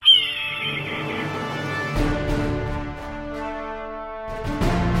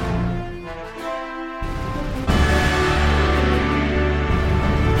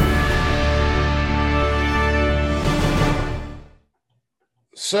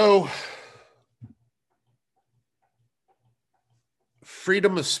So,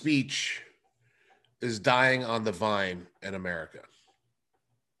 freedom of speech is dying on the vine in America,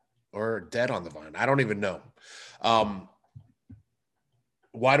 or dead on the vine. I don't even know. Um,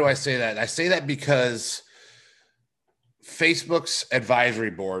 why do I say that? I say that because Facebook's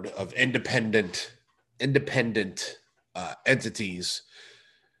advisory board of independent entities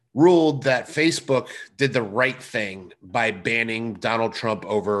ruled that Facebook did the right thing by banning Donald Trump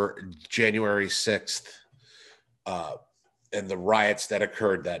over January 6th and the riots that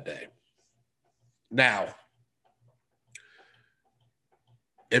occurred that day. Now,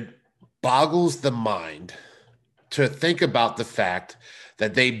 it boggles the mind to think about the fact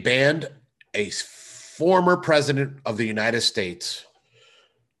that they banned a former president of the United States.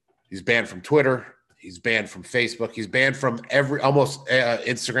 He's banned from Twitter. He's banned from Facebook. He's banned from almost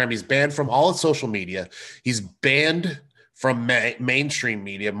Instagram. He's banned from all social media. He's banned from mainstream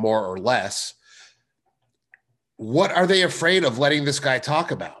media, more or less. What are they afraid of letting this guy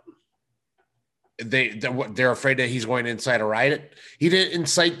talk about? They're afraid that he's going to incite a riot. He didn't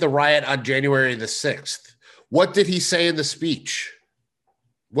incite the riot on January the 6th. What did he say in the speech?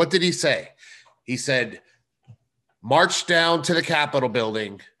 What did he say? He said, march down to the Capitol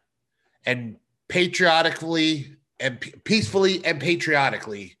building and patriotically and peacefully and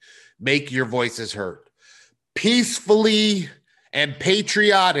patriotically make your voices heard. Peacefully and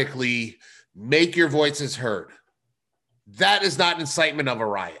patriotically make your voices heard. That is not incitement of a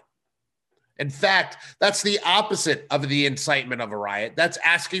riot. In fact, that's the opposite of the incitement of a riot. That's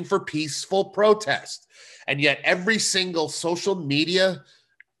asking for peaceful protest. And yet every single social media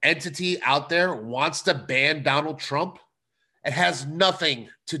entity out there wants to ban Donald Trump. It has nothing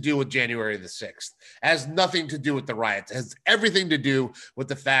to do with January the 6th. It has nothing to do with the riots. It has everything to do with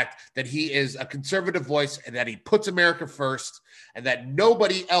the fact that he is a conservative voice and that he puts America first and that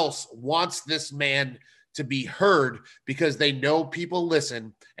nobody else wants this man to be heard because they know people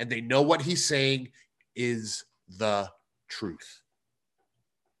listen and they know what he's saying is the truth.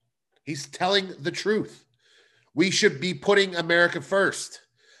 He's telling the truth. We should be putting America first.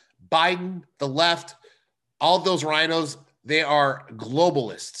 Biden, the left, all those rhinos, they are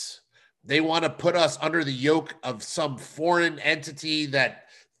globalists. They want to put us under the yoke of some foreign entity that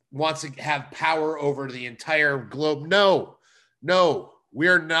wants to have power over the entire globe. No, we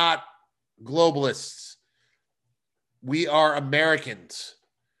are not globalists. We are Americans.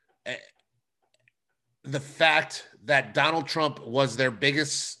 The fact that Donald Trump was their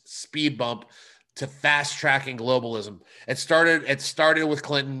biggest speed bump to fast tracking globalism. It started with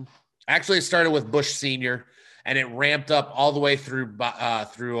Clinton. Actually, it started with Bush Sr., and it ramped up all the way through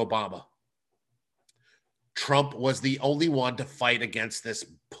Obama. Trump was the only one to fight against this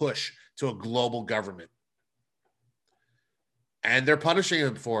push to a global government. And they're punishing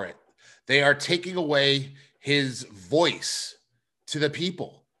him for it. They are taking away his voice to the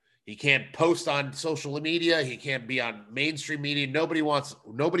people. He can't post on social media. He can't be on mainstream media. Nobody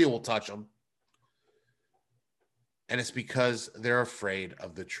will touch him. And it's because they're afraid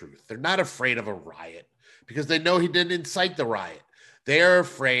of the truth. They're not afraid of a riot because they know he didn't incite the riot. They are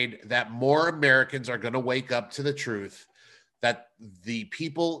afraid that more Americans are going to wake up to the truth that the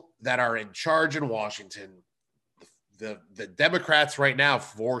people that are in charge in Washington, the Democrats right now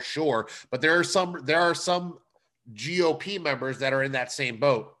for sure, but there are some GOP members that are in that same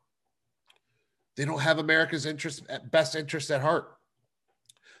boat. They don't have America's best interest at heart.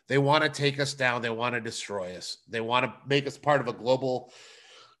 They want to take us down. They want to destroy us. They want to make us part of a global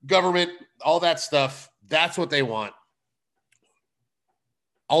government, all that stuff. That's what they want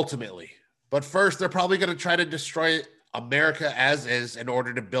ultimately. But first, they're probably going to try to destroy America as is in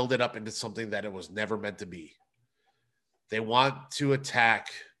order to build it up into something that it was never meant to be. They want to attack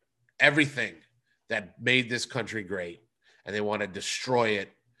everything that made this country great, and they want to destroy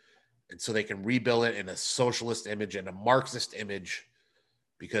it, and so they can rebuild it in a socialist image and a Marxist image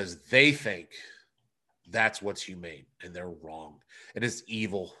because they think that's what's humane, and they're wrong. It is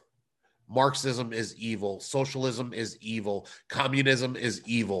evil. Marxism is evil. Socialism is evil. Communism is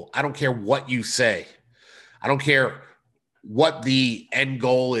evil. I don't care what you say. I don't care what the end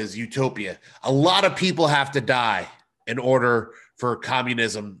goal is, utopia. A lot of people have to die in order for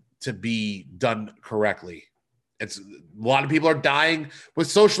communism to be done correctly. A lot of people are dying with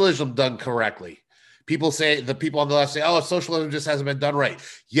socialism done correctly. The people on the left say, oh, socialism just hasn't been done right.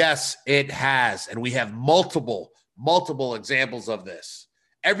 Yes, it has. And we have multiple examples of this.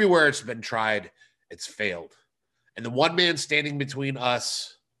 Everywhere it's been tried, it's failed. And the one man standing between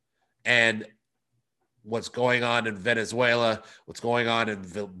us and what's going on in Venezuela, what's going on in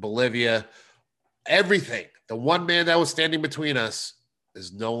Bolivia, everything. The one man that was standing between us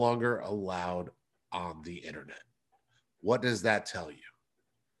is no longer allowed on the internet. What does that tell you?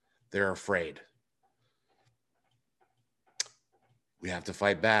 They're afraid. We have to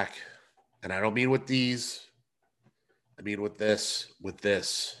fight back. And I don't mean with these. I mean with this,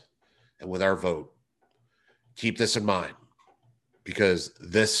 and with our vote. Keep this in mind, because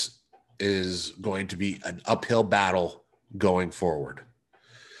this is going to be an uphill battle going forward.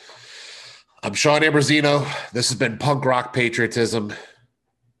 I'm Sean Ambrosino. This has been Punk Rock Patriotism.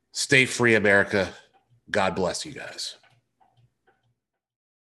 Stay free, America. God bless you guys.